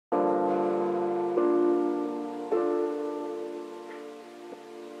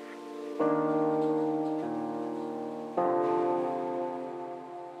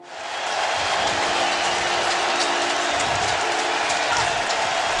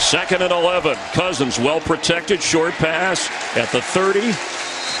2nd and 11. Cousins well protected, short pass at the 30.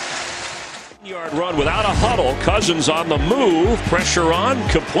 Yard run without a huddle. Cousins on the move, pressure on,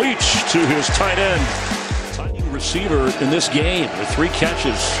 completes to his tight end. Tiny receiver in this game with 3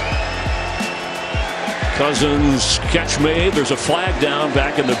 catches. Cousins catch made. There's a flag down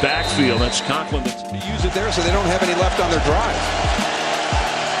back in the backfield. That's Conklin. Use it there so they don't have any left on their drive.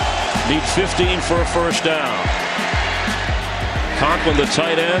 Need 15 for a first down. Conklin, the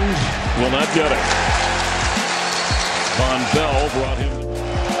tight end, will not get it. Von Bell brought him.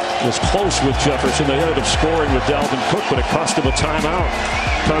 Was close with Jefferson. They ended up scoring with Dalvin Cook, but it cost him a timeout.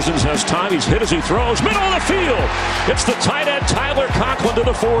 Cousins has time. He's hit as he throws. Middle of the field. It's the tight end, Tyler Conklin, to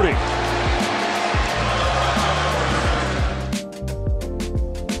the 40.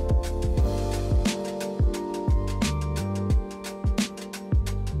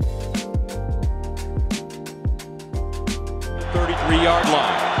 Yard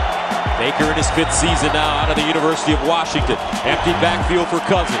line. Baker in his 5th season now out of the University of Washington. Empty backfield for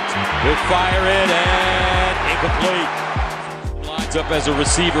Cousins. He'll fire it and incomplete. Lines up as a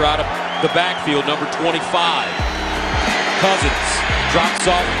receiver out of the backfield, number 25. Cousins drops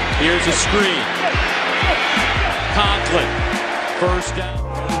off. Here's a screen. Conklin. First down.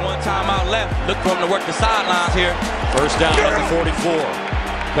 One timeout left. Look for him to work the sidelines here. First down at the 44.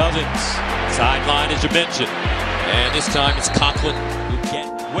 Cousins. Sideline as you mentioned. And this time it's Conklin who gets.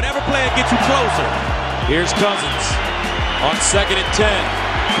 Whatever play gets you closer. Here's Cousins on 2nd and 10.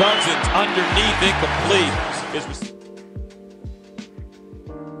 Cousins underneath, incomplete.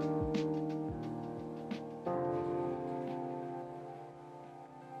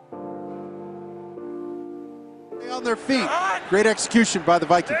 On their feet. Great execution by the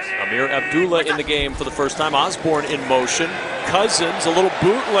Vikings. Amir Abdullah in the game for the first time. Osborne in motion. Cousins, a little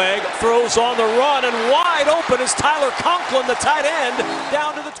bootleg, throws on the run, and wide open is Tyler Conklin, the tight end,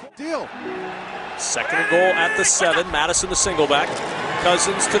 down to the 20. Deal. 2nd and goal at the 7. Madison the single back.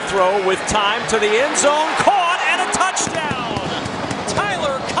 Cousins to throw with time to the end zone. Caught and a touchdown.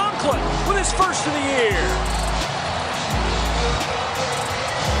 Tyler Conklin with his first of the year.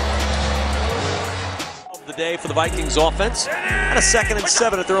 The day for the Vikings offense, and a 2nd and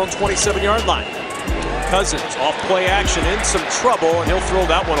 7 at their own 27-yard line. Cousins off play action, in some trouble, and he'll throw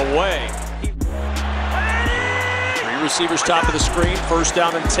that one away. 3 receivers top of the screen, first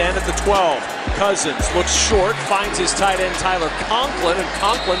down and 10 at the 12. Cousins looks short, finds his tight end Tyler Conklin, and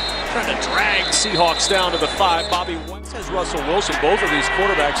Conklin trying to drag Seahawks down to the 5. Bobby Wentz has Russell Wilson. Both of these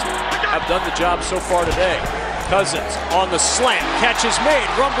quarterbacks have done the job so far today. Cousins on the slant, catch is made,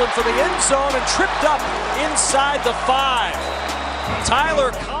 rumbling for the end zone and tripped up inside the 5.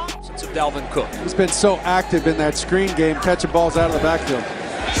 Tyler Conklin of Dalvin Cook. He's been so active in that screen game, catching balls out of the backfield.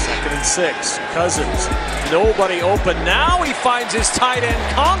 2nd and 6. Cousins, nobody open. Now he finds his tight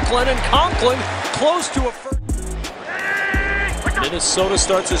end Conklin, and Conklin close to a first. Minnesota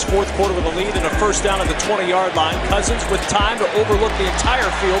starts his 4th quarter with a lead and a first down at the 20-yard line. Cousins with time to overlook the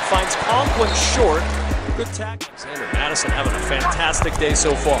entire field finds Conklin short. Good tackle. Madison having a fantastic day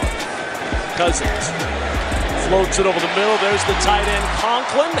so far. Cousins floats it over the middle. There's the tight end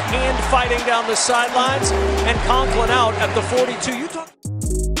Conklin, hand fighting down the sidelines, and Conklin out at the 42. You talk